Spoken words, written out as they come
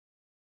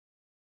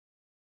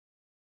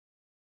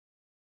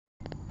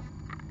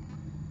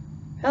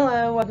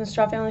Hello, welcome to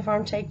Straw Family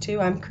Farm Take 2.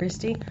 I'm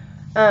Christy.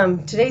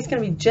 Today's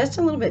going to be just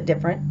a little bit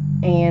different,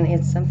 and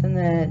it's something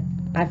that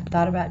I've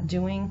thought about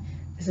doing.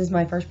 This is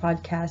my first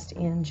podcast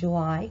in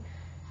July,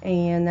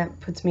 and that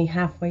puts me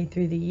halfway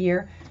through the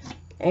year.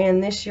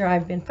 And this year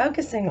I've been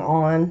focusing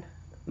on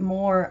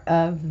more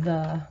of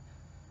the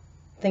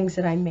things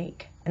that I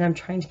make, and I'm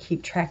trying to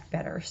keep track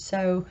better.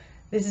 So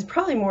this is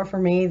probably more for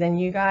me than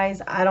you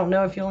guys. I don't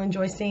know if you'll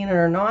enjoy seeing it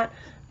or not,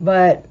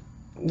 but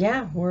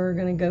yeah, we're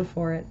going to go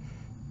for it.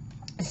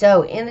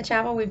 So in the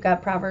chapel, we've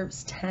got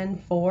Proverbs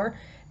 10:4,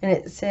 and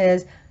it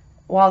says,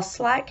 while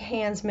slack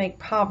hands make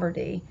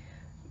poverty,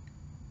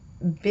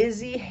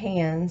 busy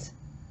hands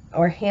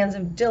or hands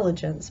of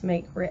diligence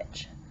make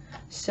rich.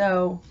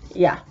 So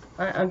yeah,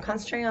 I'm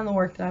concentrating on the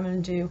work that I'm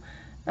going to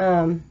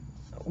do.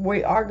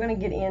 We are going to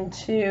get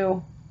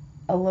into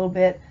a little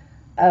bit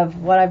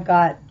of what I've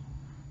got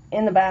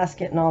in the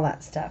basket and all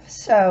that stuff.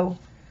 So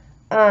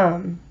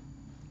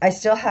I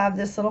still have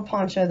this little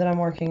poncho that I'm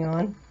working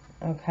on.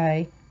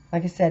 Okay.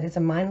 Like I said, it's a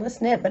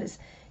mindless knit, but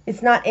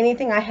it's not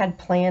anything I had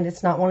planned.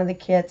 It's not one of the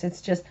kits. It's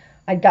just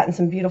I'd gotten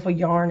some beautiful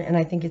yarn, and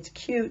I think it's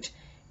cute,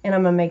 and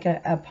I'm going to make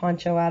a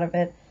poncho out of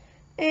it.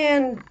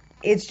 And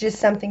it's just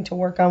something to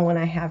work on when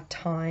I have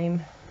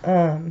time.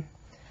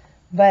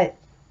 But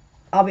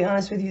I'll be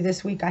honest with you,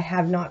 this week I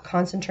have not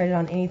concentrated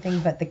on anything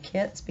but the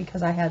kits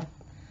because I had,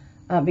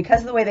 because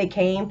of the way they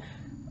came,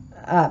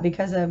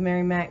 because of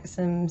Mary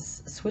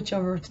Maxim's switch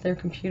over to their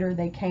computer,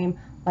 they came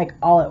like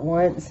all at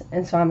once,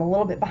 and so I'm a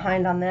little bit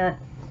behind on that.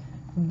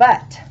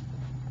 But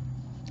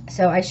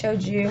so I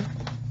showed you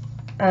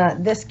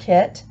this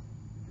kit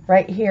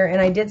right here, and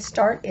I did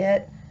start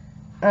it.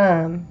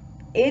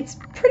 It's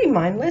pretty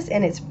mindless,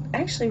 and it's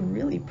actually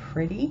really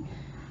pretty.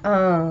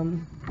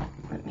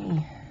 Let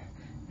me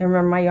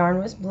remember, my yarn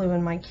was blue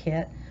in my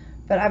kit,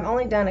 but I've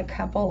only done a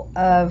couple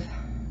of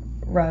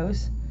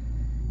rows,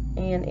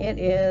 and it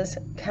is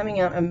coming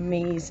out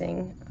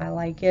amazing. I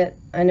like it.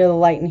 I know the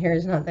light in here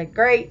is not that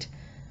great.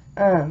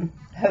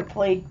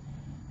 Hopefully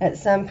at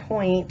some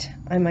point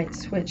I might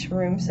switch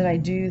rooms that I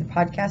do the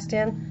podcast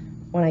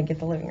in when I get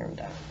the living room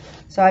done.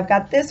 So I've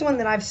got this one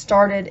that I've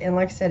started, and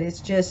like I said, it's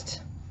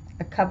just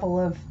a couple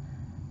of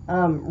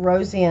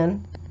rows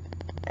in.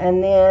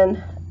 And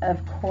then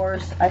of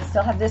course I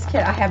still have this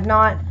kit. I have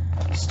not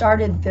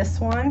started this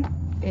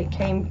one. It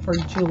came for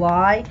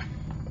July,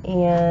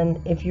 and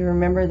if you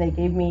remember, they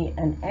gave me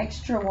an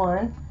extra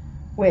one,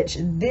 which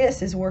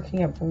this is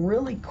working up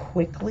really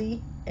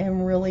quickly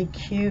and really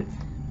cute.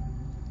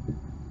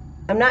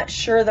 I'm not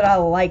sure that I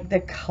like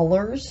the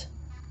colors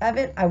of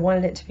it. I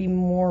wanted it to be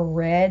more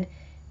red,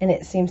 and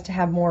it seems to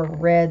have more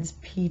reds,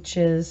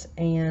 peaches,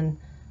 and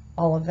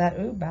all of that.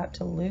 Ooh, about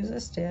to lose a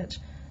stitch.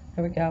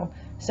 There we go.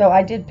 So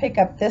I did pick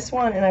up this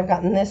one, and I've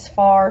gotten this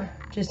far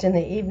just in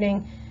the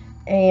evening,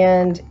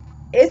 and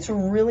it's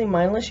really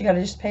mindless. You got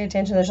to just pay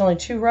attention. There's only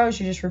 2 rows.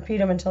 You just repeat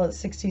them until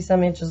it's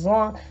 60-some inches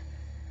long.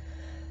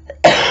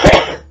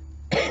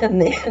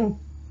 And then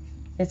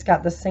it's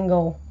got the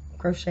single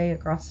crochet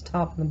across the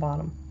top and the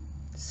bottom.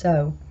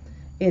 So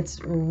it's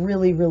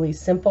really, really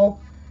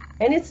simple,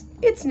 and it's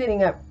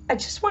knitting up. I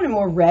just wanted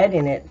more red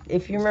in it.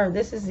 If you remember,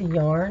 this is the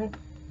yarn,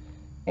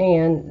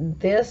 and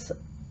this,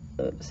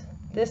 oops,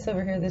 this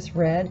over here, this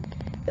red,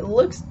 it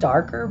looks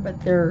darker, but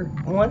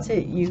once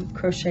you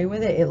crochet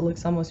with it, it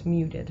looks almost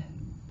muted.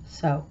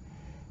 So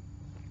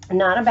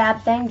not a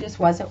bad thing, just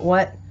wasn't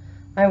what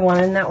I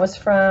wanted. And that was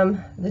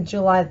from the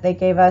July. They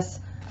gave us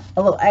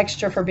a little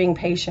extra for being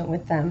patient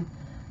with them.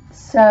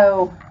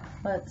 So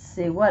let's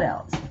see what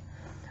else.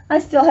 I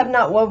still have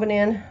not woven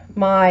in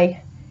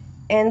my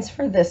ends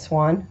for this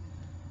one,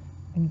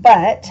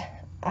 but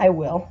I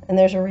will, and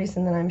there's a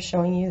reason that I'm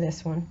showing you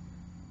this one.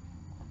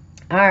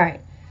 Alright,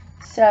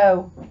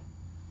 so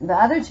the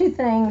other 2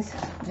 things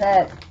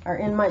that are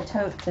in my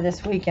tote for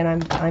this week, and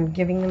I'm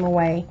giving them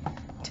away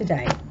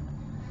today.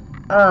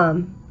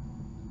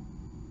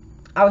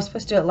 I was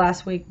supposed to do it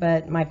last week,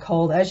 but my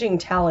cold, as you can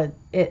tell,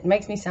 it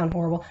makes me sound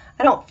horrible.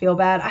 I don't feel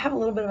bad. I have a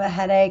little bit of a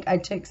headache. I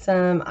took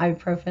some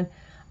ibuprofen.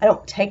 I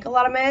don't take a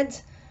lot of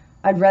meds.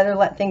 I'd rather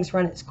let things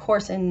run its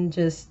course and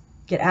just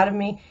get out of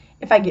me.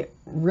 If I get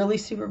really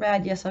super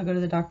bad, yes, I'll go to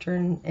the doctor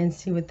and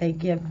see what they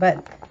give.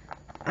 But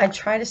I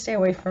try to stay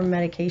away from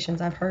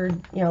medications. I've heard,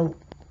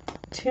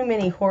 too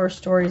many horror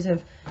stories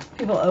of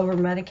people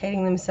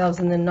over-medicating themselves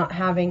and then not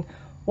having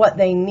what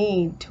they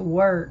need to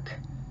work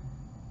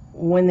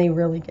when they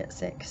really get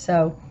sick.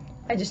 So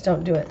I just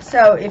don't do it.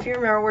 So if you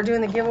remember, we're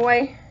doing the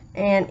giveaway,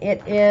 and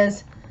it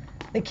is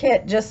the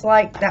kit just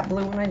like that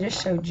blue one I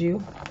just showed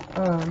you.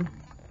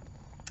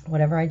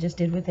 Whatever I just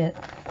did with it.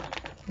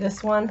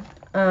 This one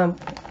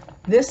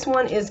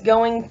is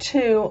going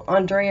to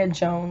Andrea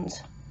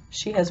Jones.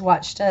 She has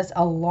watched us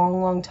a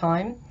long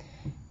time,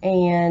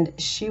 and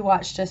she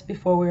watched us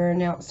before we were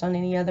announced on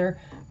any other,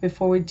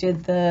 before we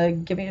did the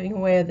giving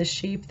away of the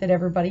sheep that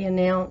everybody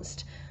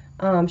announced.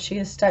 She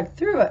has stuck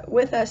through it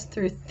with us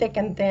through thick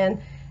and thin,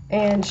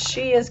 and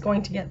she is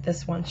going to get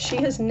this one. She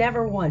has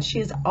never won. She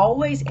has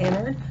always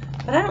entered,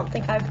 but I don't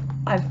think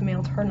I've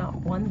mailed her not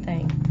one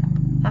thing.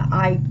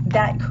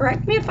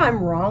 Correct me if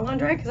I'm wrong,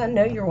 Andrea, because I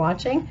know you're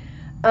watching.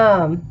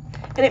 And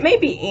it may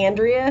be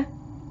Andrea.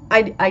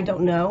 I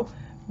don't know.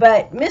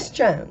 But Miss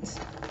Jones,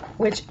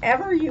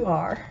 whichever you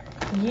are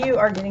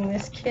getting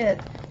this kit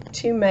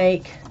to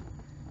make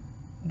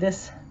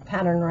this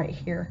pattern right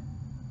here.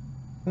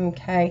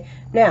 Okay.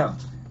 Now,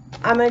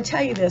 I'm going to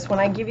tell you this. When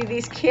I give you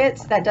these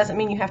kits, that doesn't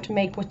mean you have to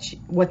make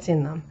what's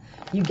in them.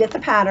 You get the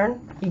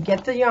pattern. You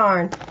get the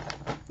yarn.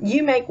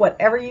 You make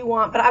whatever you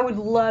want, but I would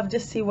love to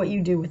see what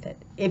you do with it.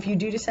 If you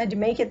do decide to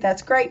make it,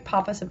 that's great.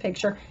 Pop us a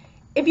picture.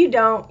 If you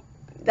don't,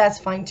 that's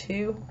fine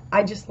too.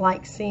 I just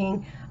like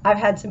seeing. I've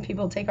had some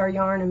people take our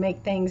yarn and make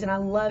things, and I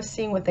love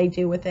seeing what they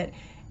do with it.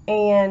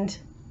 And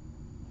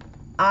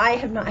I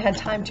have not had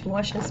time to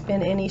wash and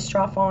spin any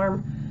straw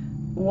farm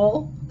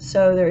wool,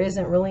 so there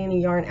isn't really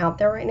any yarn out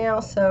there right now.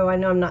 So I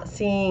know I'm not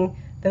seeing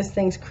those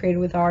things created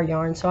with our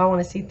yarn, so I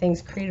want to see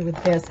things created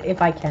with this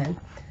if I can.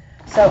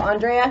 So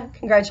Andrea,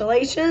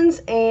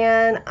 congratulations,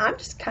 and I'm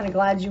just kind of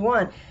glad you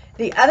won.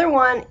 The other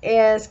one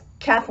is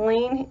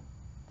Kathleen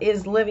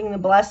is Living the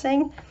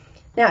Blessing.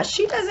 Now,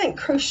 she doesn't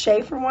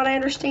crochet from what I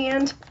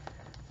understand,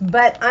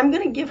 but I'm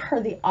going to give her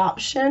the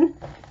option.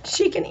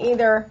 She can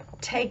either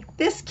take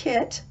this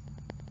kit,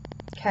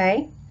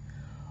 okay,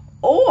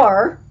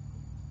 or,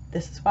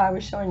 this is why I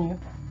was showing you,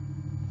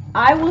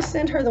 I will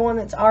send her the one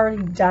that's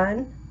already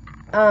done,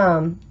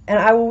 and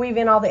I will weave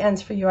in all the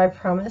ends for you, I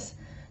promise.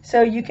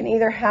 So you can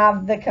either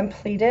have the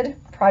completed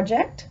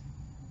project,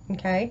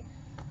 okay,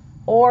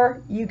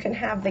 or you can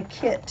have the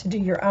kit to do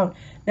your own.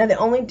 Now, the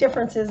only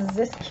difference is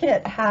this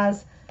kit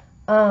has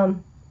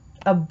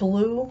a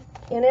blue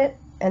in it,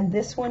 and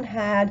this one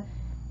had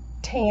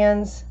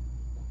tans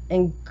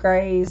and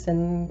grays,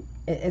 and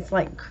it's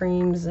like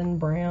creams and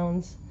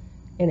browns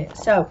in it.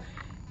 So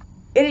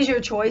it is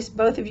your choice.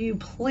 Both of you,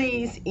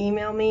 please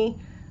email me.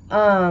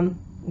 The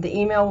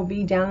email will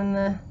be down in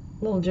the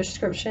little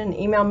description.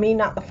 Email me,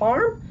 not the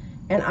farm,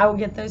 and I will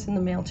get those in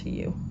the mail to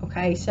you.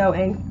 Okay, so,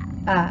 and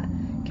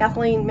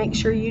Kathleen, make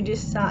sure you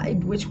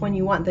decide which one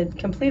you want, the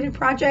completed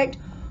project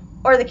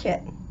or the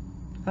kit.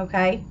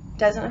 Okay,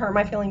 doesn't hurt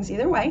my feelings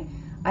either way.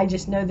 I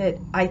just know that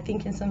I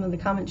think in some of the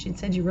comments you'd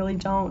said you really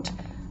don't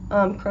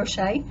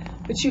crochet,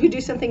 but you could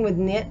do something with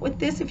knit with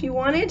this if you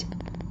wanted.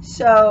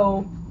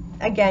 So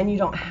again, you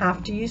don't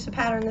have to use the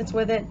pattern that's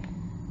with it.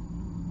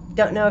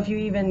 Don't know if you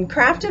even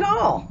craft at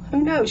all.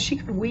 Who knows? She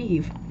could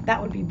weave.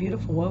 That would be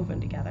beautiful woven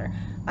together.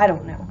 I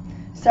don't know.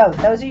 So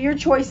those are your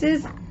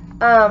choices.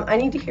 I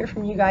need to hear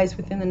from you guys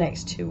within the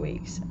next 2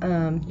 weeks.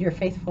 You're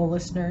faithful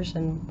listeners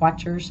and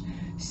watchers,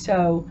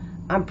 so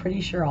I'm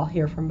pretty sure I'll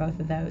hear from both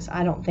of those.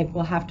 I don't think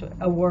we'll have to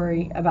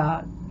worry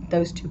about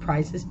those 2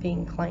 prizes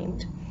being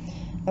claimed.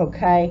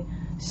 Okay,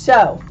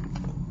 so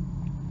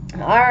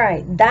all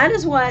right, that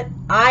is what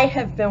I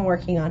have been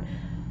working on.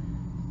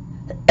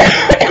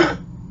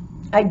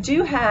 I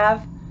do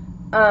have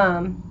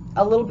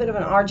a little bit of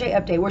an RJ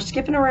update. We're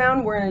skipping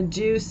around. We're going to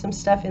do some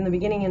stuff in the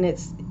beginning, and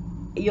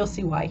you'll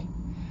see why.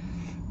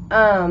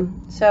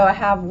 So I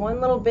have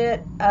one little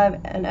bit of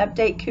an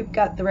update. Coop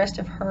got the rest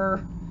of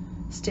her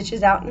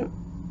stitches out,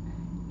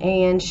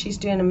 and she's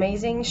doing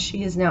amazing.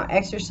 She is now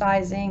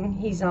exercising.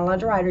 He's not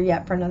allowed to ride her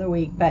yet for another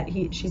week, but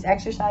she's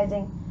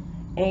exercising,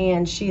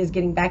 and she is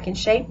getting back in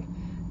shape.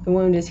 The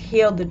wound is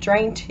healed. The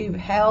drain tube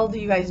held.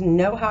 You guys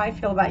know how I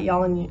feel about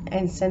y'all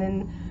and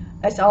sending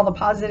us all the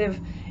positive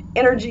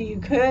energy you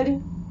could.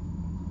 You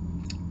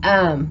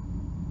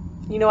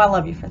know I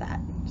love you for that.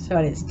 So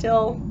it is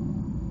still,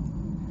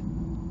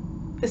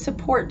 the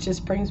support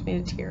just brings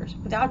me to tears.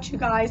 Without you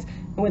guys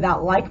and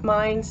without like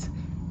minds,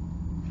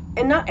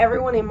 and not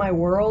everyone in my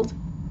world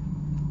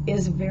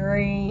is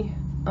very,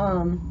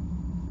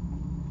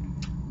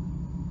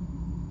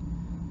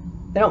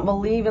 they don't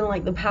believe in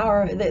like the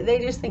power, they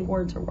just think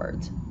words are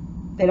words.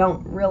 They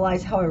don't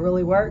realize how it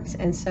really works,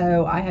 and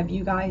so I have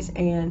you guys,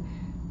 and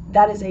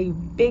that is a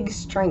big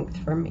strength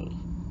for me,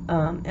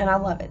 and I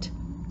love it.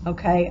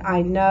 Okay,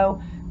 I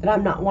know that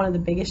I'm not one of the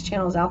biggest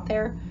channels out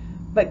there,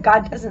 but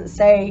God doesn't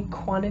say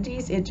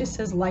quantities, it just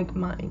says like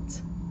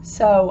minds.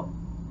 So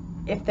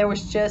if there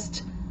was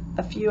just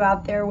a few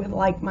out there with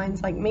like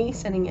minds like me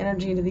sending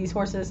energy to these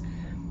horses,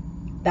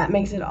 that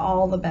makes it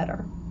all the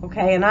better.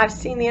 Okay, and I've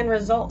seen the end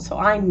result, so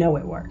I know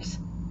it works.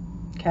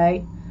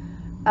 Okay,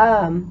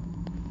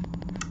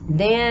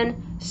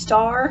 then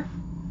Star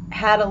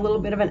had a little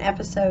bit of an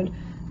episode.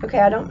 Okay,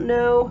 I don't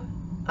know,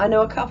 I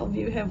know a couple of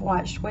you have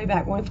watched way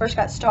back when we first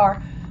got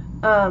Star.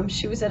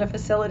 She was at a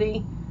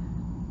facility,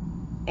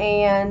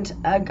 and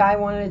a guy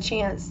wanted a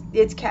chance.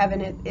 It's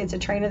Kevin, it's a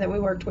trainer that we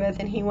worked with,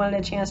 and he wanted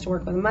a chance to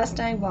work with a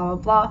Mustang, blah, blah,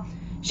 blah.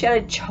 She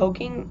had a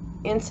choking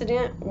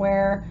incident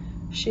where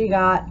she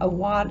got a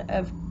wad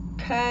of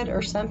cud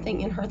or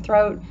something in her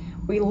throat.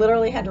 We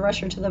literally had to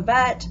rush her to the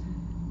vet,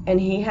 and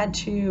he had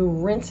to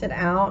rinse it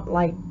out,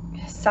 like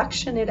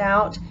suction it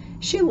out.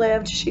 She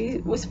lived, she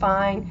was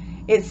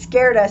fine. It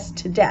scared us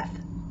to death.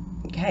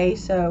 Okay,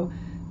 so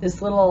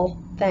this little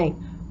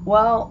thing.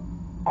 Well,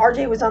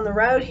 RJ was on the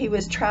road. He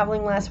was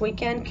traveling last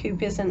weekend.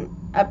 Coop isn't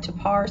up to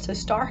par, so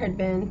Star had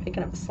been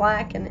picking up the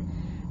slack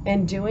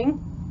and doing.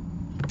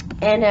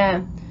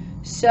 And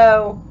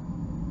so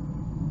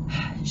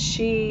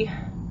he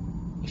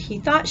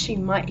thought she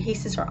might, he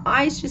says her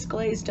eyes just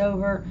glazed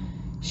over.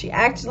 She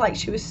acted like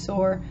she was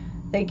sore.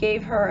 They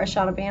gave her a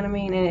shot of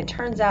Banamine, and it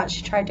turns out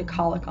she tried to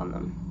colic on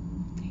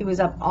them. He was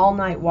up all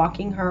night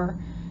walking her,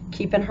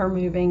 keeping her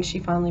moving. She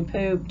finally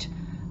pooped.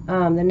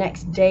 The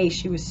next day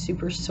she was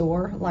super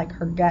sore, like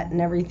her gut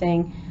and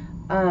everything.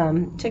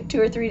 Took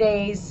 2 or 3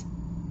 days,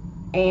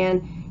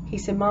 and he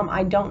said, Mom,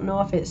 I don't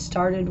know if it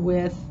started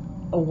with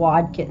a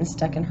wad getting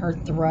stuck in her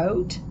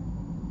throat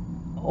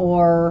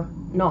or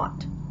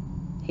not.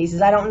 He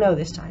says, I don't know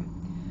this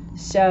time.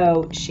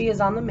 So she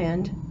is on the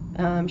mend.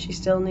 She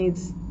still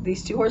needs,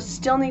 these 2 horses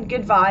still need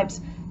good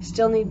vibes,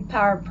 still need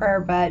power of prayer,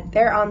 but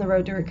they're on the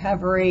road to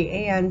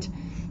recovery. And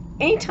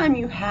anytime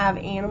you have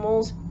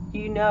animals,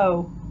 you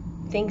know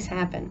things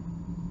happen.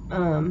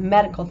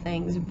 Medical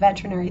things,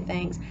 veterinary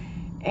things,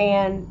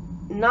 and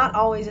not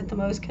always at the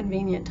most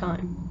convenient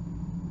time.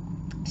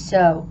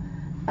 So,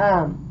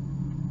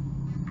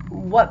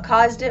 what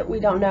caused it, we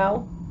don't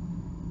know.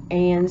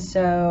 And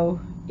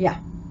so, yeah,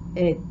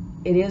 it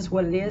is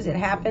what it is. It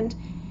happened.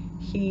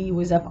 He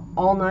was up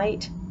all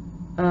night.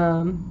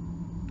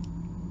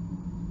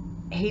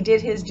 He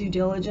did his due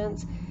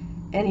diligence,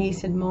 and he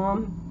said,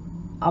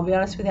 Mom, I'll be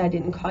honest with you, I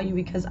didn't call you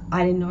because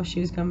I didn't know if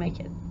she was going to make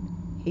it.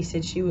 He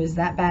said she was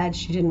that bad.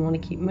 She didn't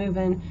want to keep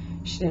moving.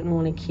 She didn't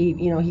want to keep,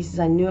 he says,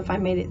 I knew if I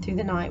made it through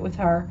the night with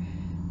her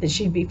that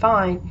she'd be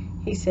fine.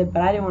 He said,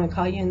 but I didn't want to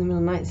call you in the middle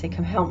of the night and say,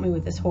 come help me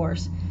with this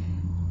horse.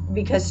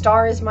 Because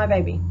Star is my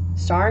baby.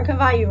 Star and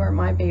Cavallo are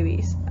my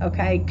babies.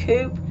 Okay,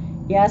 Coop,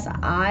 yes,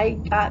 I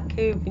got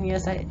Coop, and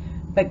yes,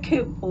 but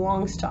Coop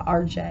belongs to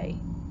RJ.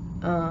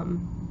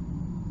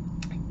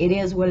 It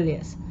is what it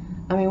is.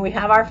 I mean, we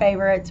have our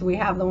favorites. We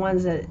have the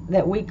ones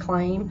that we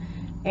claim.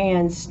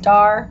 And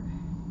Star,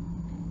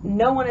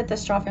 no one at the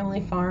Straw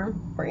Family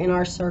Farm or in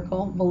our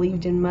circle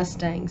believed in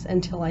Mustangs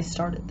until I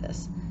started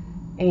this.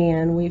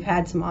 And we've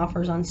had some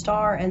offers on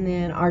Star, and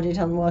then RJ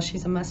tells them, well,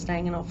 she's a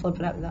Mustang, and I'll flip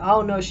it up.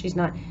 Oh, no, she's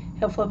not.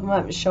 He'll flip them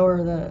up and show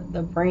her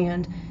the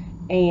brand,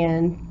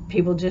 and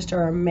people just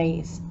are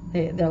amazed.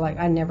 They're like,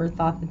 I never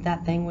thought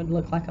that thing would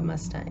look like a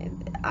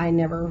Mustang. I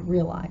never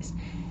realized.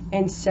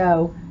 And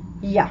so,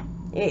 yeah,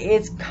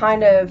 it's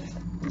kind of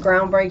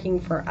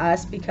groundbreaking for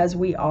us because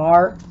we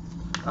are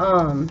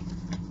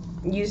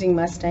using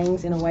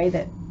Mustangs in a way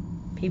that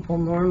people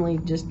normally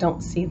just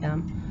don't see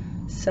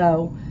them.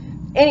 So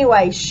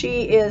anyway,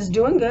 she is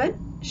doing good.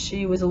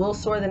 She was a little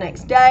sore the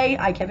next day.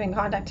 I kept in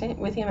contact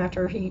with him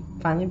after he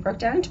finally broke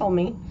down and told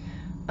me.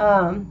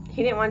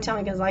 He didn't want to tell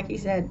me because, like he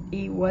said,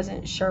 he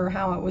wasn't sure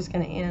how it was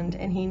going to end,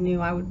 and he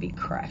knew I would be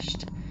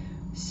crushed.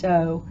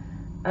 So,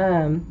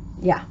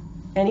 yeah.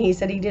 And he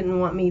said he didn't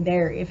want me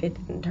there if it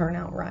didn't turn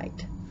out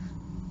right.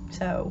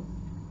 So,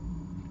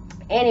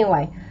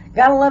 anyway,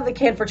 gotta love the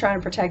kid for trying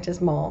to protect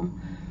his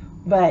mom.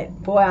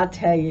 But, boy, I'll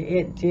tell you,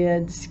 it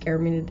did scare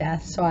me to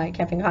death. So I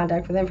kept in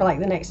contact with him for like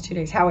the next 2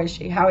 days. How is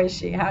she? How is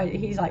she?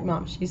 He's like,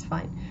 Mom, she's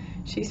fine.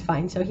 She's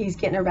fine. So he's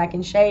getting her back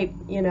in shape.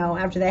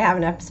 After they have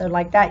an episode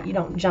like that, you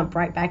don't jump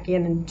right back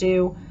in and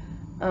do.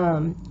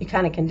 You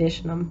kind of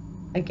condition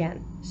them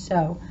again.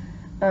 So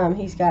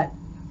he's got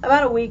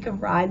about a week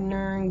of riding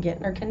her and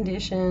getting her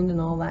conditioned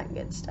and all that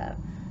good stuff.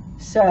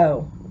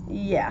 So,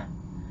 yeah.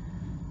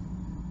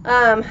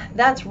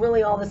 That's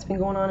really all that's been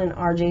going on in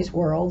RJ's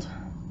world.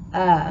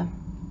 I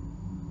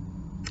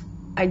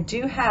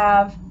do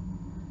have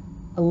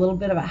a little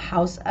bit of a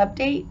house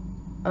update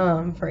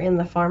for in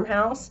the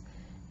farmhouse,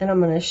 and I'm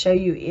going to show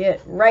you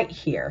it right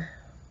here.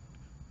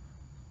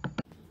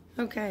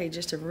 Okay,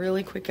 just a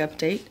really quick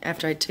update.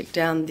 After I took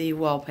down the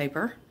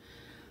wallpaper,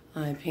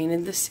 I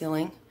painted the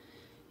ceiling.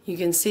 You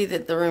can see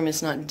that the room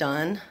is not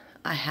done.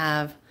 I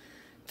have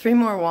 3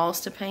 more walls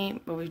to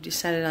paint, but we've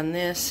decided on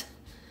this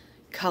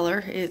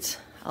color. It's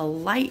a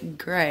light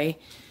gray.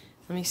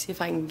 Let me see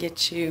if I can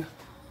get you.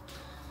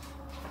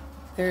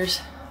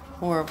 There's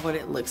more of what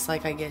it looks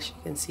like. I guess you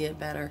can see it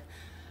better.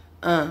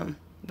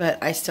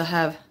 But I still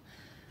have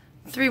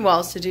 3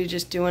 walls to do,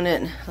 just doing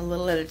it a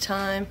little at a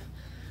time.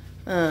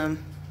 I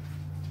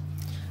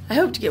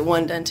hope to get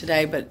 1 done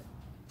today, but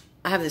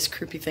I have this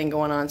croupy thing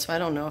going on, so I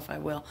don't know if I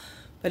will.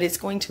 But it's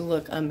going to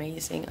look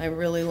amazing. I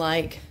really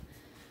like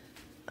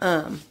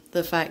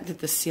the fact that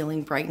the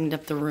ceiling brightened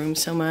up the room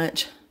so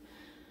much.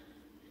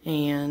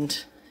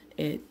 And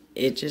it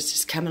just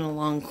is coming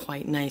along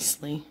quite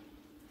nicely.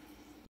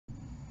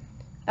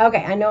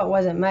 Okay, I know it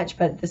wasn't much,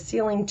 but the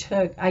ceiling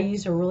I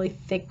used a really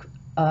thick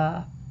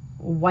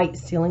white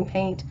ceiling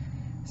paint.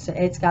 So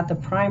it's got the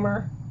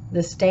primer,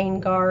 the stain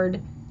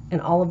guard, and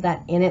all of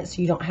that in it,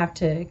 so you don't have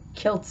to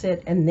kilt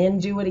it and then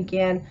do it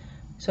again.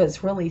 So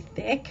it's really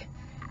thick.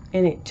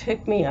 And it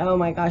took me, oh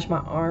my gosh, my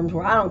arms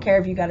were, I don't care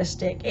if you got a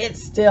stick, it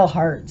still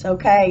hurts,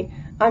 okay?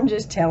 I'm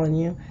just telling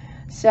you.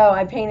 So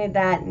I painted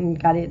that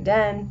and got it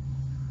done.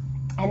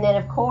 And then,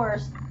 of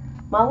course,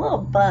 my little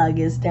bug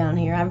is down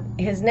here.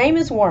 His name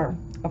is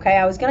Worm, okay?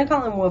 I was going to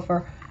call him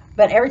Woofer,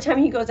 but every time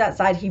he goes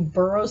outside, he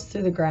burrows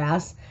through the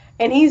grass,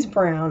 and he's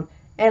brown.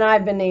 And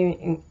I've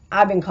been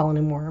calling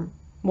him Worm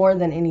more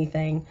than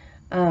anything.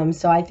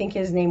 So I think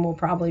his name will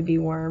probably be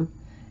Worm.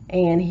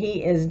 And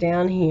he is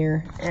down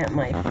here at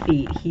my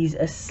feet. He's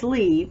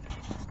asleep.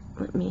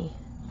 Let me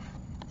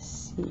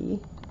see.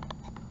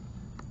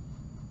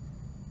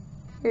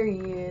 Here he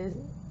is.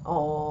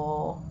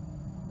 Oh.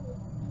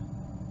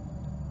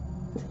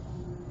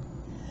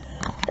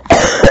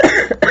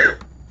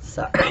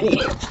 Sorry.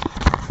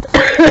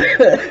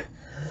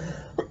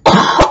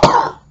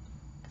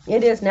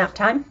 It is nap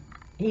time.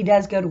 He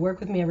does go to work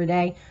with me every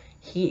day.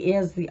 He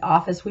is the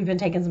office. We've been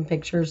taking some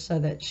pictures so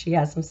that she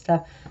has some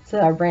stuff, so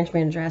that our branch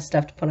manager has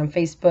stuff to put on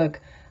Facebook.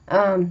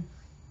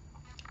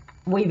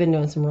 We've been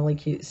doing some really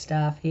cute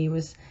stuff. He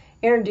was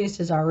introduced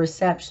as our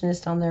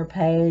receptionist on their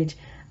page.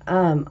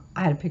 I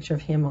had a picture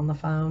of him on the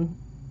phone,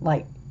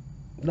 like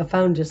the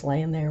phone just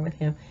laying there with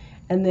him.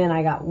 And then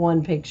I got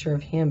one picture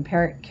of him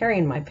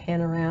carrying my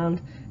pen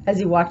around as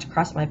he walked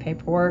across my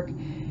paperwork.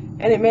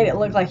 And it made it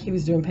look like he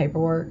was doing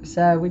paperwork.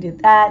 So we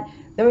did that.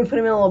 Then we put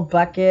him in a little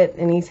bucket,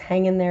 and he's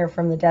hanging there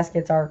from the desk.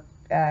 It's our,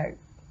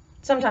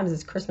 sometimes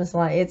it's Christmas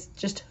light. It's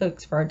just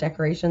hooks for our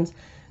decorations.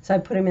 So I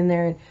put him in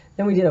there. And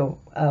then we did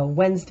a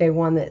Wednesday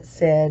one that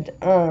said,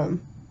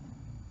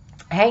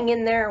 hang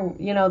in there,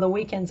 you know, the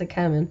weekends are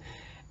coming.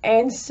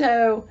 And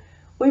so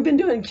we've been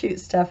doing cute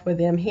stuff with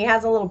him. He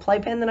has a little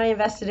playpen that I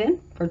invested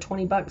in for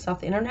 20 bucks off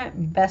the internet.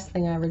 Best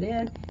thing I ever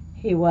did.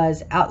 He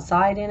was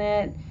outside in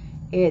it.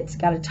 It's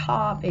got a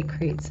top. It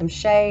creates some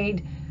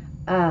shade.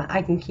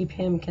 I can keep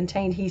him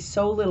contained. He's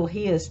so little.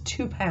 He is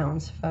 2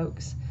 pounds,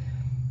 folks.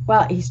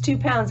 Well, he's 2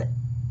 pounds,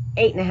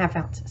 8.5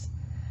 ounces.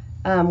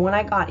 When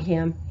I got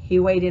him, he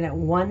weighed in at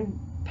 1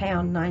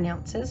 pound, 9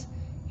 ounces.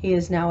 He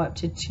is now up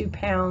to 2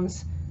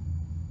 pounds,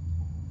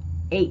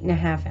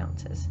 8.5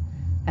 ounces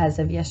as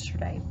of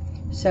yesterday.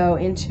 So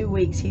in 2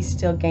 weeks, he's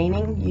still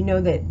gaining. You know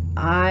that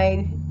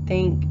I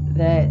think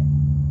that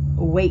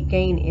weight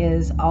gain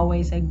is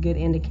always a good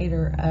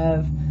indicator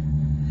of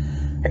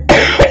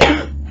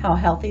how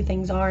healthy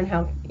things are, and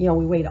how, you know,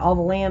 we weighed all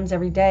the lambs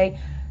every day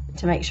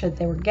to make sure that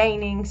they were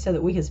gaining so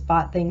that we could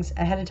spot things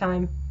ahead of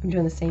time. I'm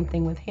doing the same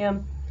thing with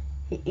him.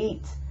 He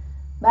eats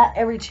about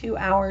every 2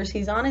 hours.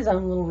 He's on his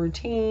own little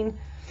routine.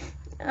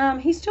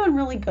 He's doing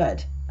really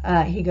good.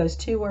 He goes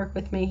to work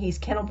with me. He's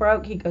kennel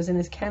broke. He goes in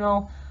his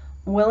kennel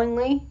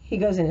willingly. He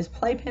goes in his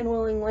playpen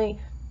willingly.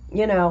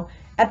 You know,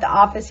 at the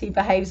office, he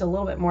behaves a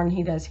little bit more than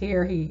he does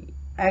here. He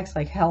acts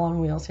like hell on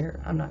wheels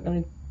here. I'm not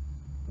going to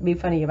be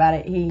funny about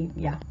it. He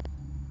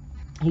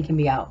can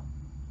be out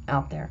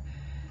there.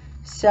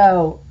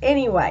 So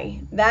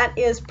anyway, that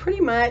is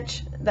pretty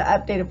much the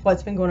update of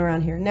what's been going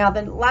around here. Now,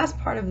 the last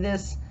part of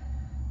this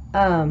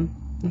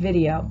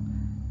video,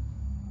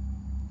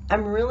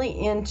 I'm really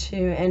into,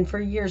 and for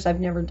years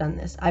I've never done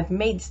this. I've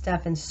made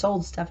stuff and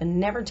sold stuff and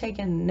never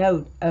taken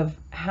note of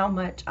how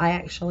much I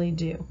actually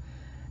do.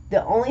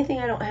 The only thing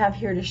I don't have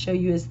here to show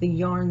you is the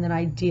yarn that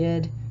I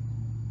did,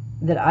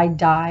 that I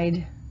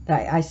dyed,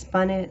 that I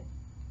spun it,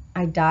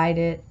 I dyed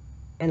it,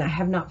 and I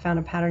have not found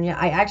a pattern yet.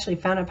 I actually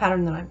found a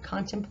pattern that I'm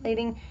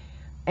contemplating,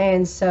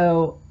 and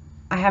so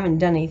I haven't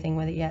done anything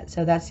with it yet.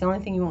 So that's the only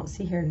thing you won't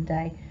see here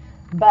today.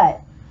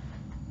 But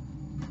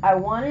I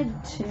wanted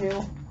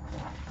to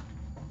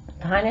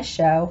kind of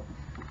show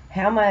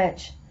how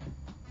much,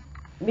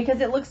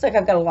 because it looks like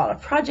I've got a lot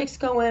of projects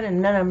going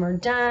and none of them are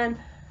done,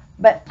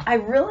 but I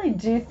really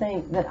do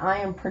think that I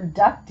am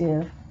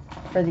productive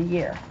for the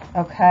year.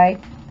 Okay,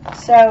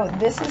 so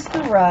this is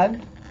the rug.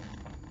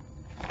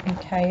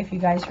 Okay, if you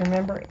guys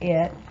remember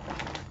it.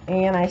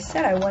 And I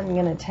said I wasn't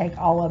going to take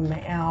all of them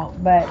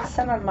out, but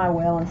some of them I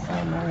will and some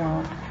of them I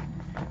won't.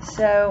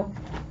 So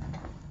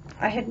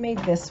I had made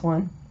this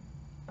one.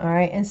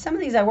 Alright, and some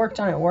of these I worked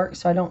on at work,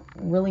 so I don't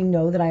really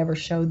know that I ever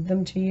showed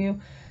them to you.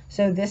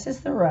 So this is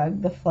the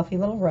rug, the fluffy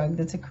little rug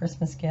that's a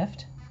Christmas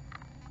gift.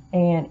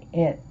 And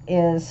it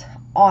is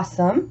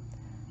awesome.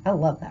 I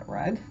love that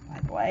rug, by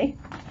the way.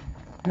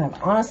 And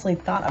I've honestly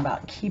thought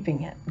about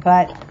keeping it,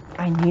 but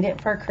I need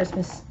it for a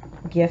Christmas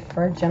gift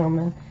for a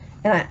gentleman.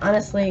 And I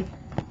honestly,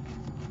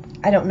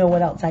 I don't know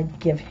what else I'd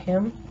give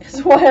him,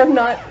 is why I'm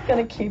not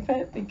going to keep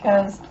it,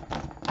 because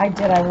I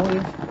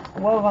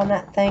wove on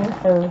that thing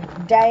for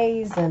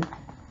days, and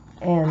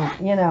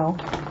you know,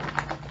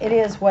 it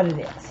is what it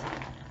is.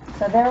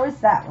 So there was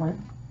that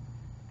one.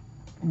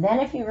 Then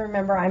if you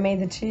remember, I made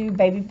the 2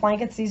 baby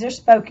blankets. These are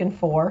spoken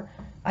for.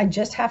 I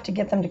just have to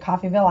get them to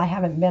Coffeyville. I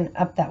haven't been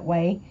up that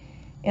way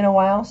in a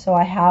while, so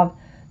I have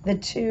the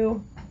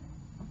 2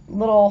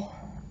 little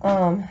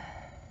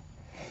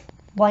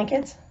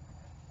blankets.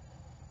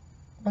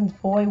 One's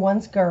boy,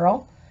 one's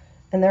girl,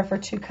 and they're for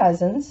 2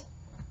 cousins.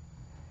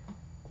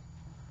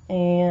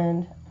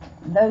 And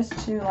those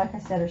 2, like I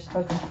said, are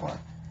spoken for.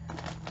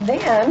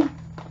 Then,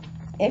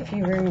 if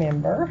you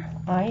remember,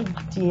 I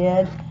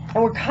did,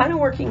 and we're kind of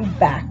working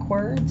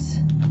backwards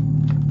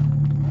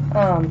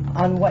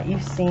on what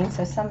you've seen.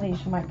 So some of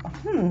these you might go,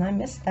 I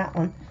missed that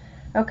one.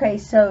 Okay,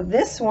 so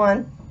this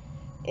one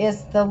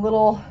is the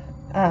little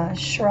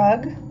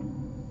shrug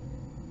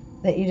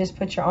that you just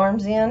put your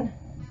arms in.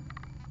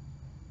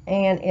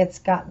 And it's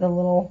got the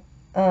little,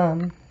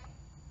 what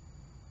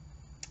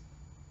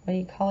do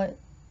you call it?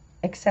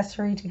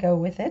 accessory to go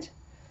with it.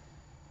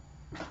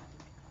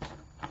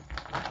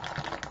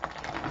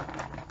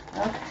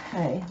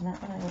 Okay,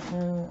 that one I don't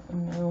know.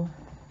 No.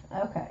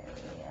 Okay.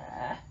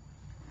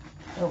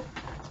 Nope.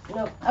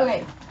 Nope.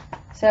 Okay.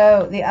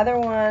 So the other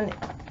one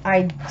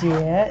I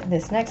did,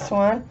 this next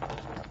one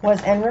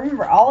was, and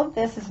remember, all of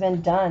this has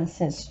been done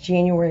since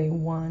January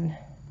 1.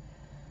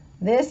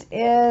 This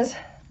is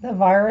the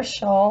virus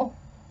shawl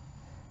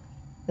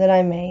that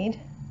I made.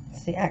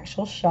 It's the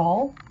actual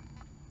shawl.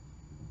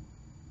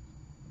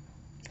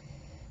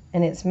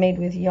 And it's made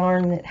with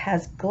yarn that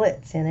has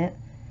glitz in it.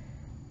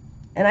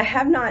 And I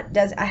have not,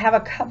 I have a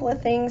couple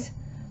of things,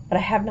 but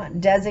I have not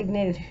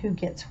designated who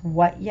gets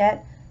what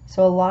yet.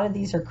 So a lot of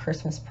these are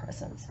Christmas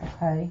presents,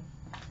 okay?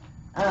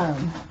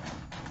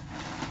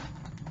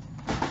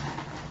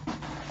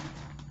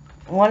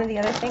 One of the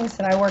other things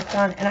that I worked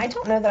on, and I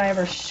don't know that I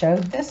ever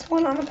showed this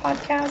one on a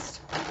podcast,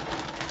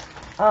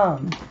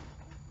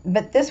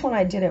 but this one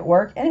I did at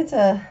work, and it's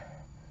a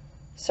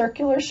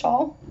circular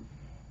shawl.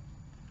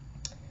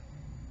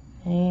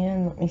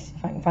 And let me see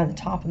if I can find the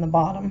top and the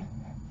bottom.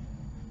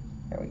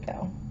 There we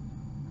go.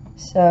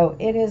 So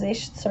it is a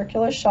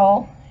circular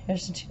shawl.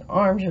 Here's the two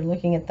arms. You're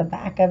looking at the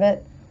back of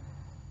it.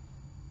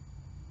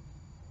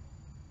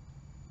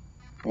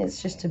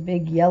 It's just a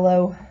big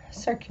yellow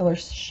circular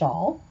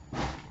shawl.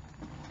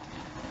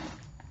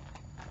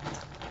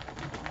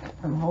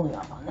 I'm holding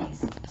up on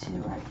these two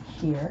right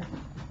here.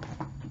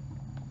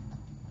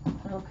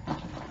 Okay.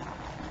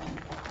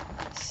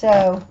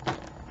 So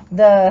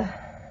the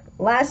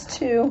last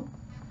two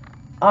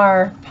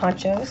are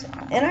ponchos,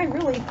 and I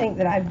really think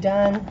that I've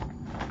done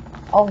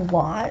a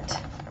lot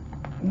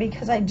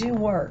because I do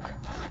work.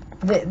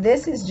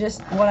 This is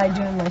just what I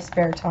do in my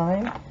spare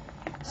time.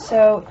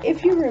 So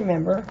if you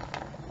remember,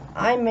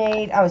 I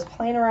was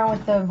playing around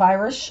with the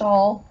virus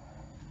shawl,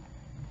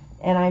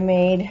 and I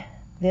made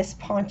this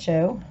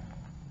poncho.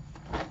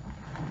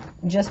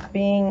 Just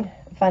being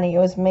funny, it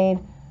was made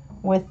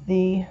with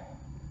the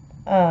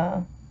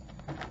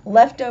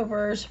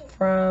leftovers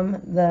from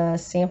the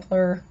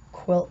sampler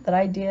quilt that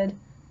I did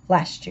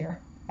last year.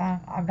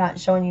 I'm not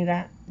showing you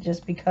that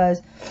just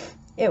because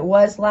it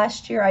was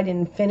last year. I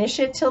didn't finish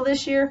it till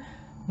this year,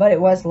 but it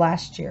was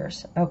last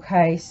year's.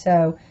 Okay,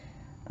 so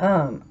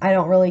I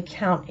don't really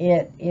count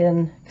it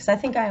in, because I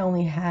think I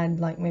only had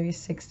like maybe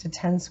 6 to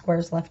 10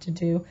 squares left to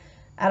do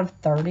out of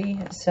 30.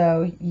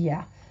 So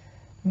yeah,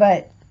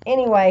 but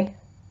anyway,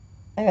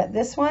 I got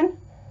this one,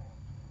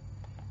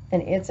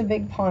 and it's a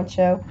big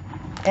poncho.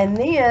 And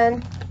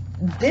then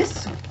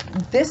this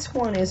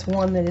one is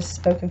one that is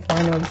spoken for.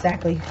 I know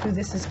exactly who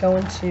this is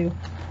going to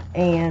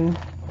and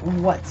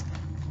what's,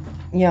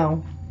 you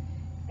know.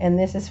 And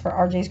this is for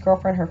RJ's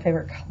girlfriend. Her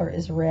favorite color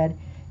is red,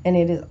 and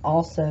it is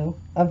also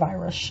a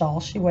virus shawl.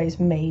 She weighs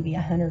maybe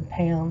 100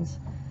 pounds,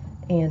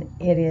 and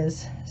it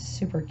is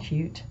super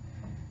cute.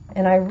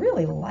 And I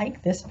really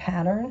like this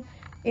pattern.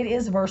 It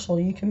is versatile.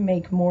 You can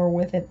make more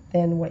with it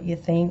than what you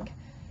think.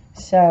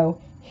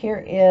 So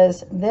here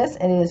is this,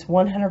 and it is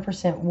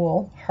 100%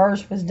 wool.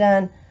 Hers was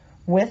done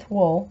with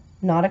wool,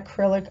 not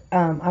acrylic.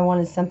 I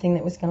wanted something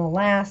that was going to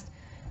last,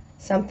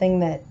 something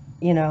that,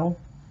 you know,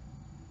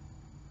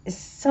 is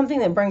something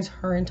that brings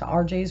her into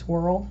RJ's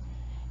world.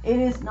 It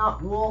is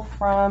not wool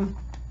from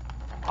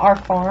our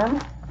farm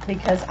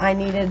because I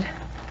needed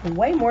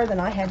way more than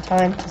I had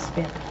time to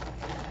spend.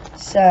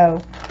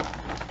 So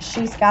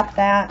she's got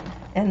that,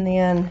 and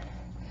then,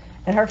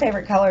 and her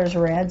favorite color is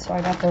red, so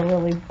I got the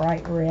really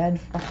bright red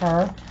for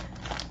her.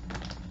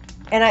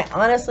 And I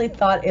honestly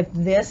thought if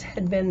this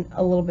had been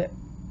a little bit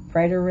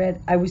brighter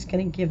red, I was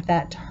going to give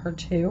that to her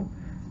too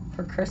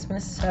for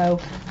Christmas. So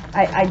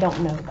I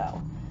don't know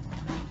though.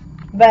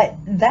 But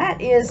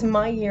that is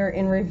my year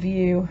in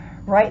review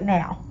right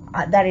now.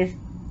 That is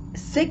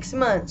 6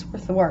 months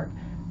worth of work.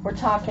 We're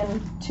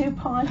talking 2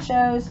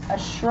 ponchos, a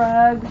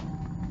shrug,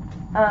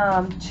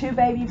 2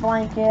 baby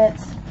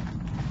blankets,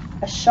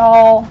 a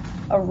shawl,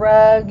 a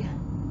rug,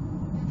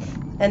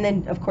 and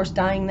then of course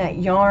dyeing that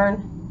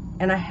yarn.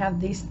 And I have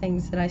these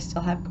things that I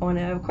still have going.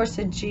 And of course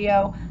the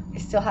Geo, I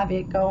still have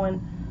it going.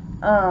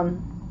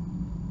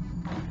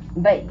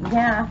 But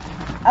yeah.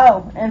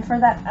 Oh, and for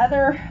that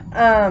other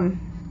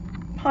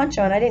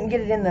poncho, and I didn't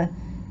get it in the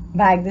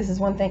bag, this is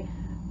one thing.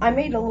 I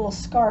made a little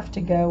scarf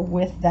to go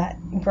with that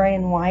gray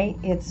and white.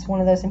 It's one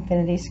of those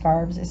infinity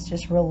scarves. It's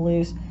just real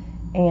loose,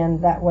 and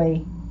that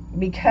way,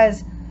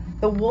 because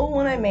the wool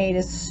one I made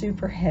is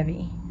super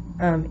heavy.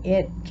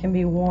 It can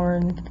be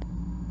worn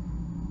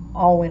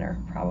all winter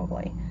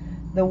probably.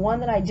 The one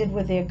that I did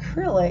with the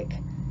acrylic,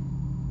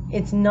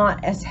 it's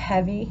not as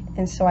heavy,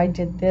 and so I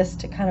did this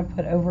to kind of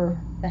put over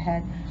the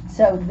head.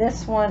 So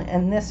this one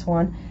and this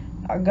one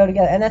go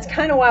together, and that's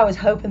kind of why I was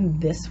hoping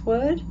this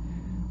would,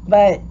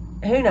 but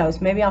who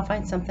knows, maybe I'll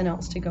find something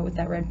else to go with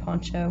that red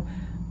poncho.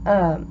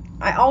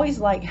 I always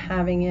like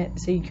having it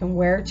so you can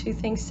wear 2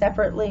 things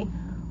separately,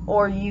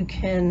 or you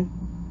can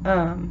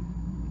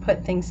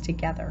put things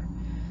together.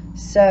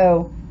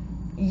 So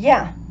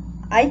yeah,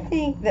 I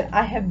think that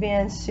I have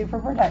been super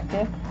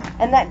productive,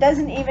 and that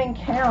doesn't even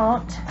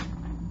count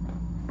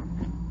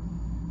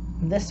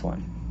this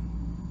one.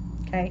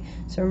 Okay,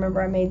 so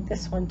remember I made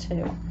this one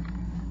too.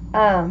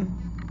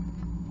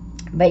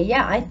 But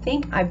yeah, I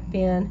think I've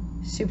been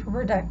super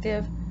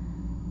productive.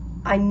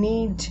 I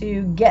need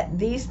to get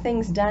these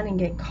things done and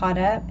get caught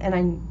up,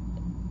 and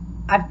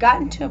I've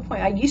gotten to a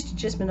point. I used to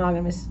just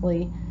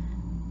monogamously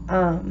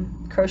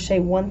crochet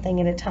one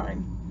thing at a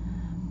time.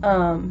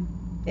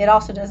 It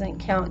also doesn't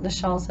count the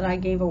shawls that I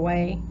gave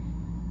away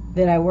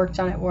that I worked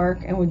on at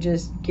work and would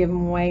just give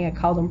them away. I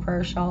called them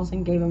prayer shawls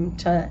and gave them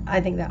to,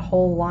 I think that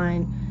whole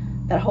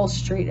line, that whole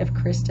street of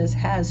Christas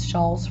has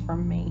shawls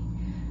from me,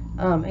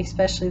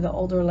 especially the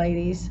older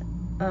ladies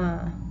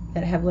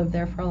that have lived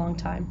there for a long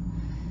time.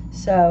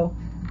 So,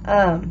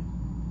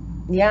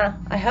 yeah,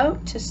 I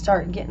hope to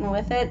start getting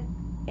with it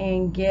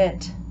and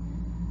get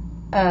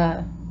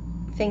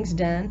things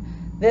done.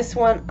 This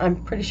one,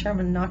 I'm pretty sure I'm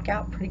going to knock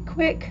out pretty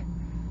quick.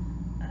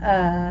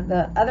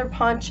 The other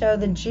poncho,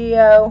 the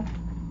Geo,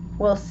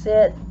 will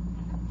sit,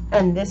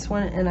 and this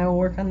one, and I will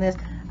work on this.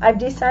 I've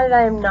decided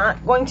I am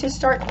not going to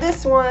start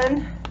this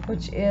one,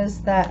 which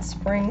is that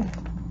spring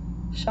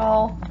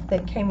shawl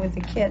that came with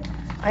the kit.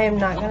 I am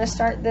not going to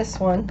start this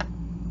one.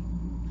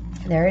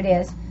 There it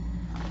is.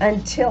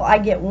 Until I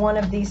get one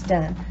of these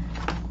done.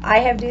 I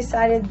have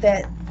decided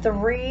that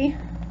 3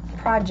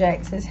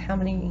 projects is how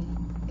many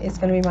is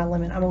going to be my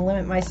limit. I'm going to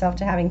limit myself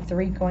to having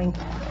 3 going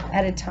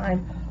at a time.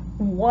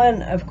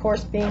 One, of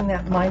course, being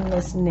that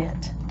mindless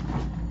knit.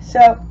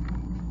 So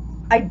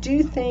I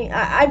do think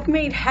I've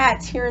made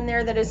hats here and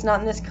there that is not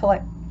in this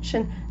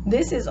collection.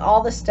 This is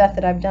all the stuff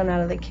that I've done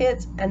out of the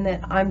kits and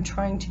that I'm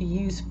trying to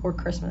use for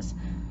Christmas.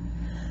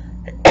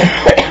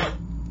 I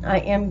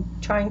am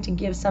trying to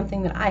give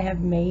something that I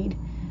have made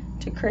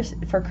to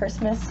for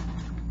Christmas.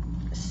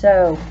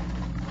 So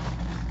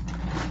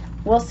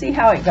we'll see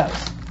how it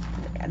goes.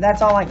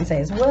 That's all I can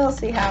say is we'll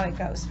see how it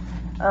goes.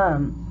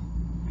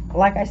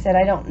 Like I said,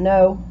 I don't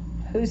know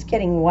who's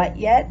getting what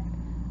yet.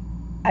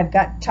 I've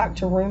got to talk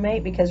to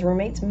roommate because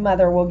roommate's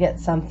mother will get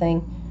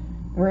something.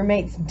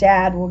 Roommate's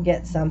dad will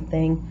get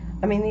something.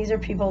 I mean, these are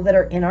people that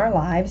are in our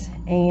lives.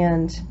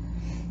 And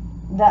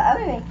the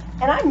other thing,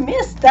 and I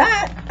missed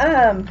that.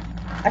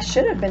 I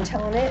should have been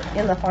telling it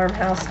in the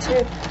farmhouse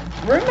too.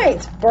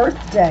 Roommate's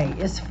birthday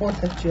is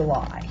 4th of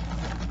July.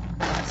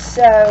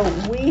 So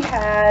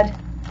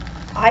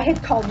I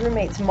had called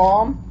roommate's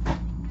mom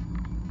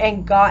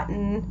and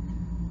gotten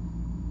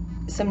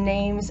some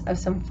names of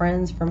some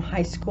friends from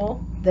high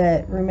school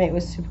that roommate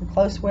was super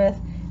close with.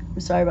 I'm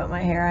sorry about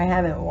my hair. I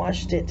haven't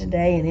washed it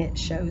today and it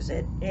shows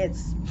it.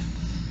 It's,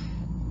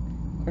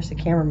 of course the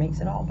camera makes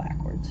it all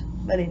backwards.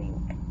 But anyway.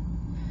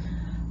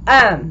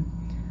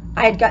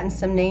 I had gotten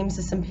some names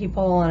of some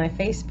people and I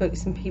Facebooked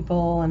some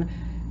people and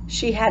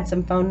she had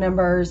some phone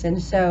numbers,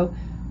 and so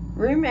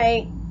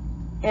roommate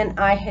and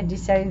I had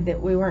decided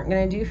that we weren't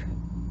going to do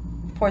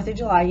 4th of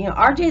July. You know,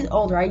 RJ's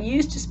older. I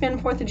used to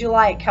spend 4th of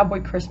July at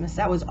Cowboy Christmas.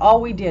 That was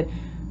all we did.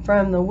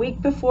 From the week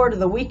before to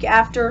the week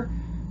after,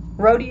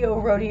 rodeo.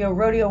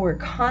 We're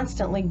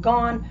constantly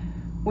gone.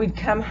 We'd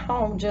come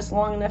home just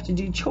long enough to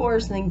do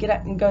chores and then get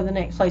up and go to the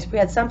next place. We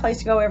had some place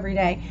to go every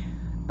day.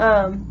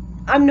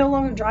 I'm no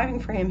longer driving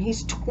for him.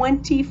 He's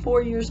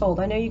 24 years old.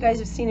 I know you guys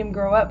have seen him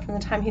grow up from the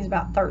time he's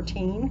about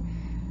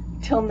 13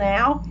 till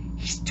now.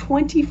 He's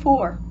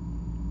 24.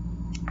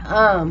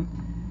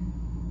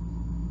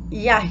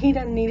 Yeah, he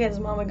doesn't need his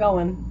mama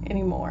going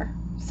anymore.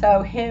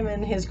 So him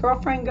and his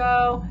girlfriend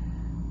go.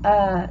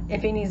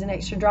 If he needs an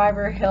extra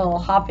driver, he'll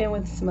hop in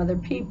with some other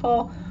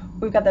people.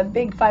 We've got the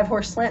big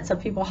 5-horse slant, so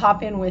people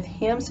hop in with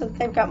him so that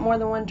they've got more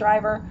than one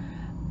driver.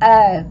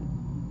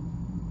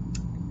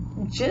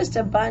 Just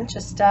a bunch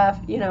of stuff.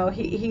 You know,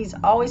 he's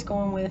always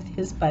going with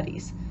his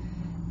buddies.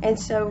 And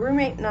so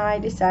roommate and I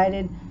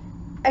decided,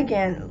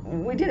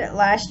 again, we did it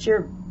last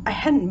year. I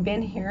hadn't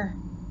been here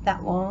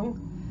that long.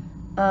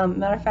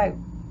 Matter of fact,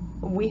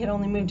 we had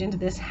only moved into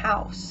this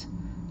house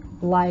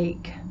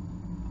like,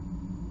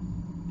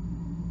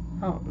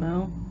 I don't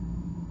know.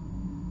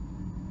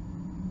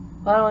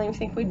 Well, I don't even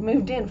think we'd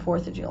moved in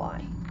 4th of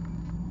July.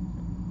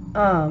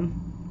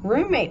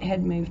 Roommate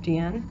had moved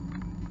in,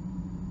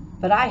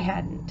 but I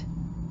hadn't.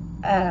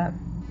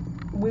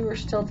 We were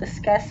still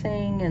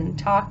discussing and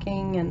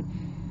talking and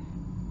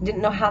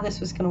didn't know how this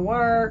was going to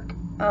work.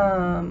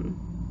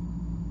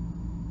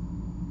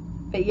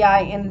 But yeah,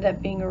 I ended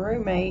up being a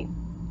roommate.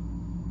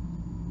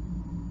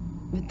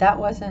 But that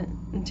wasn't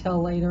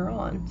until later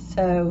on.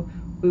 So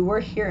we were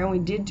here and we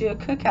did do a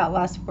cookout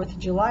last 4th of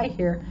July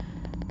here.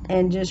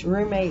 And just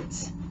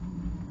roommates,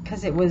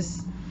 because it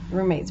was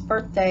roommate's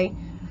birthday,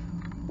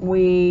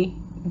 we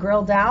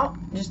grilled out,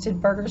 just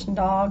did burgers and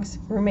dogs.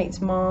 Roommate's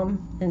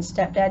mom and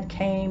stepdad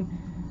came.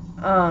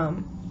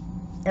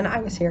 And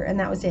I was here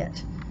and that was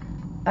it.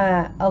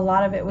 A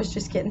lot of it was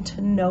just getting to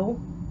know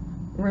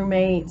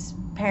roommates,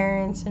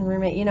 parents, and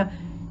roommate. You know,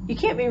 you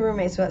can't be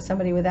roommates without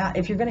somebody without.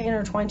 If you're going to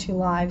intertwine 2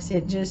 lives,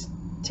 it just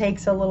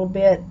takes a little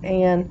bit.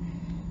 And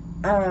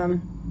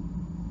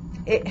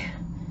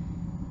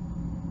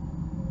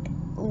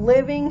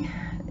living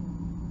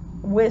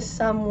with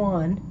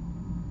someone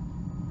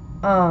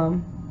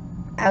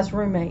as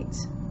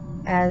roommates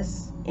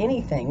as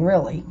anything,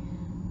 really.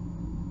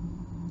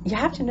 You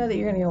have to know that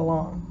you're going to get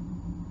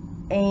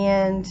along.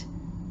 And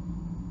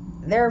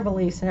their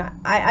beliefs, and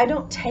I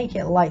don't take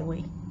it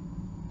lightly.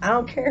 I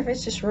don't care if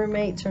it's just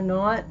roommates or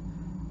not,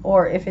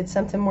 or if it's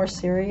something more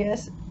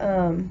serious.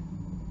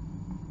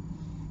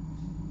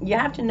 You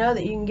have to know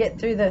that you can get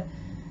through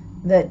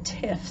the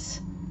tiffs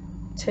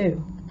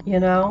too, you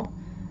know?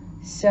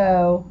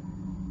 So,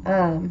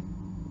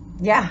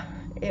 yeah,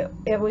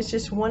 it was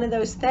just one of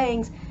those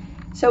things.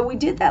 So we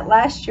did that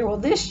last year. Well,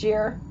 this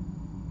year,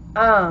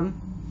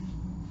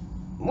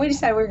 we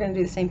decided we were going to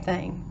do the same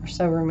thing, or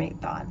so roommate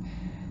thought.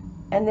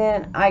 And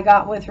then I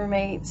got with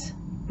roommate's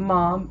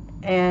mom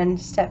and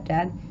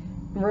stepdad.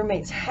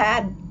 Roommates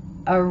had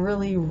a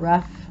really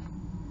rough,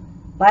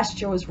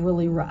 last year was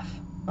really rough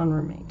on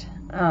roommate.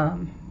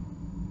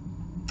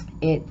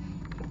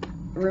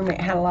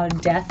 Roommate had a lot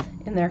of death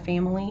in their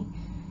family,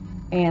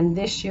 and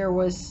this year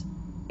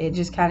it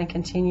just kind of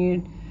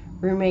continued.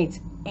 Roommate's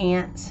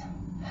aunt's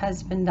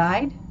husband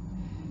died,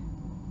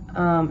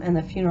 and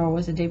the funeral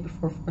was the day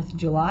before 4th of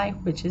July,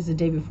 which is the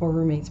day before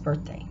roommate's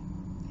birthday.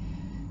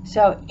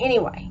 So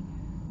anyway,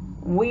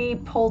 we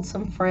pulled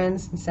some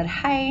friends and said,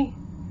 hey,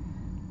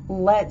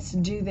 let's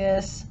do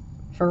this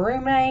for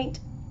roommate.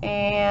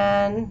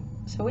 And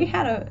so we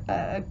had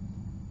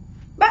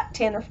about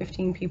 10 or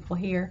 15 people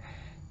here,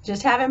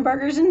 just having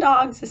burgers and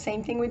dogs, the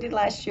same thing we did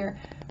last year.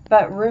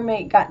 But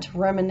roommate got to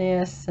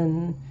reminisce,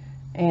 and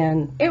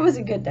it was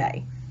a good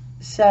day.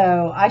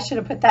 So I should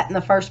have put that in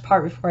the first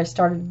part before I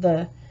started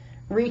the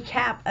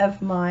recap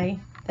of my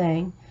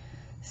thing.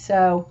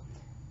 So,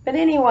 but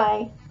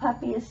anyway,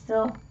 puppy is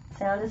still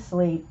sound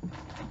asleep.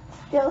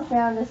 Still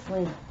sound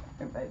asleep.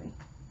 Here, baby.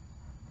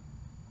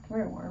 Come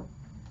here, worm.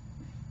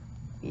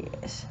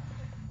 Yes.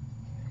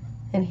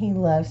 And he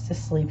loves to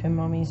sleep in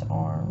mommy's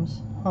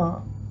arms, huh?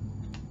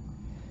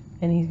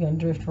 And he's going to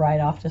drift right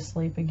off to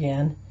sleep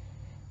again.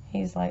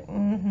 He's like,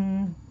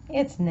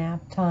 it's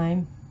nap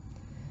time.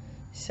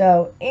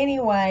 So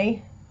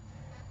anyway,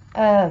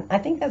 I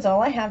think that's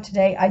all I have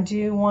today. I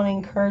do want to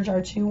encourage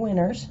our 2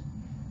 winners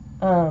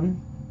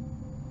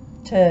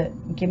to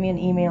give me an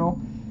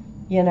email.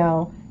 You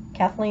know,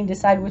 Kathleen,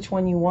 decide which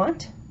one you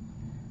want.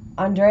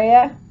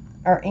 Andrea,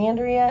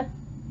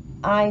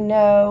 I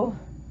know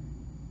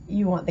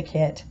you want the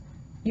kit.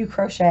 You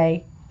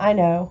crochet, I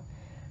know.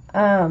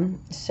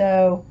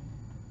 So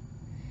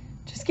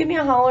just give me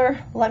a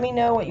holler. Let me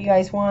know what you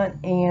guys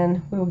want,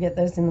 and we will get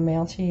those in the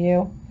mail to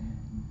you.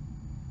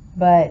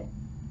 But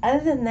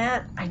other than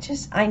that,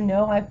 I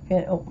know I've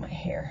been, my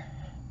hair.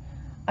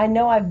 I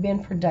know I've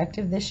been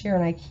productive this year,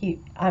 and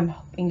I'm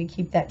hoping to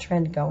keep that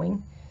trend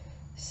going.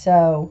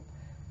 So,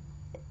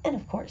 and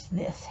of course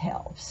this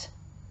helps.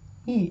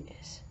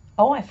 Yes.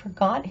 Oh, I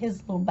forgot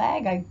his little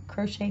bag. I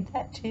crocheted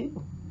that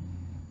too.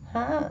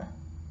 Huh.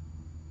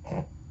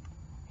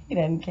 He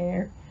doesn't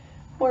care.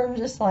 We're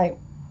just like,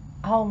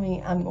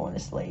 homie, I'm going to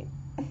sleep.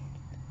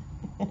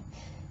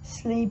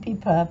 Sleepy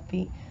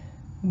puppy.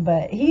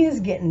 But he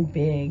is getting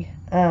big.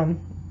 I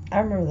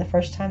remember the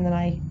first time that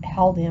I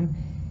held him,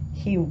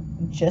 he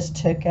just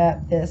took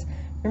up this.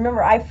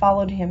 Remember, I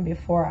followed him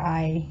before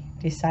I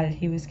decided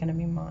he was going to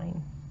be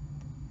mine.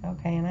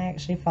 Okay, and I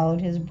actually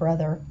followed his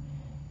brother.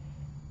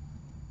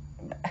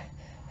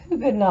 Who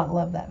could not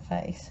love that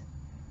face?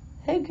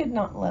 Who could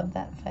not love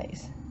that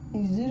face?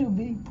 These little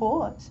bitty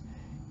paws.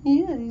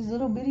 Yeah, these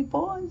little bitty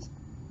paws.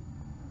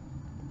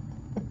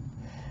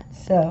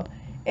 So,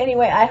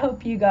 anyway, I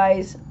hope you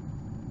guys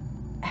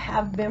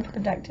have been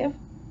productive,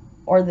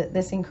 or that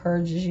this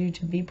encourages you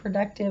to be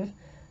productive.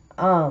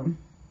 I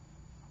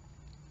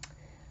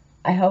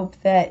hope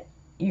that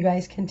you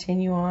guys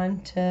continue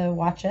on to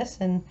watch us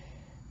and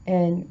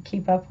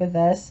keep up with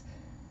us.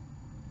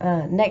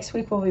 Next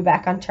week we'll be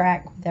back on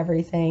track with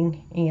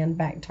everything and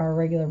back to our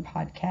regular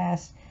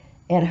podcast,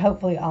 and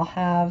hopefully I'll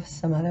have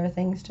some other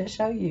things to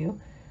show you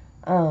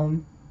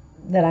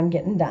that I'm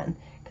getting done,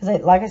 because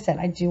like I said,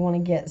 I do want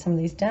to get some of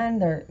these done.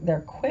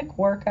 They're quick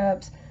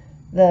workups.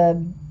 The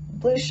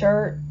blue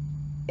shirt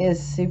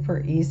is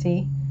super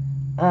easy.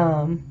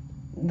 The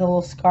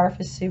little scarf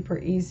is super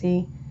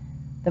easy.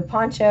 The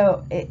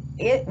poncho,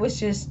 it was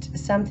just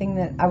something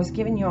that I was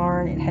given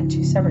yarn. It had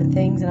 2 separate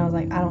things, and I was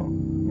like, I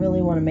don't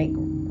really want to make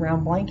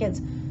round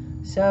blankets.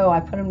 So I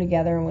put them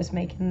together and was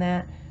making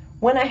that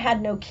when I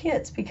had no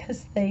kits,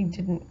 because they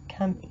didn't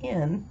come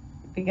in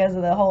because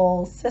of the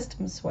whole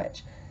system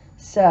switch.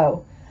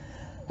 So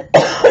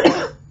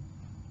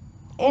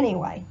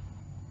anyway,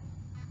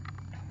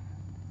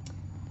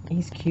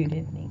 he's cute,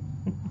 isn't he?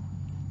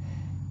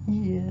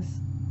 Yes.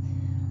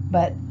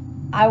 But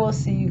I will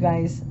see you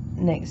guys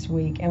next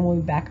week, and we'll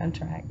be back on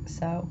track.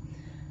 So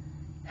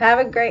have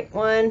a great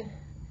one,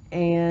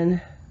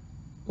 and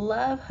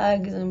love,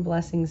 hugs, and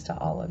blessings to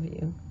all of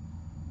you.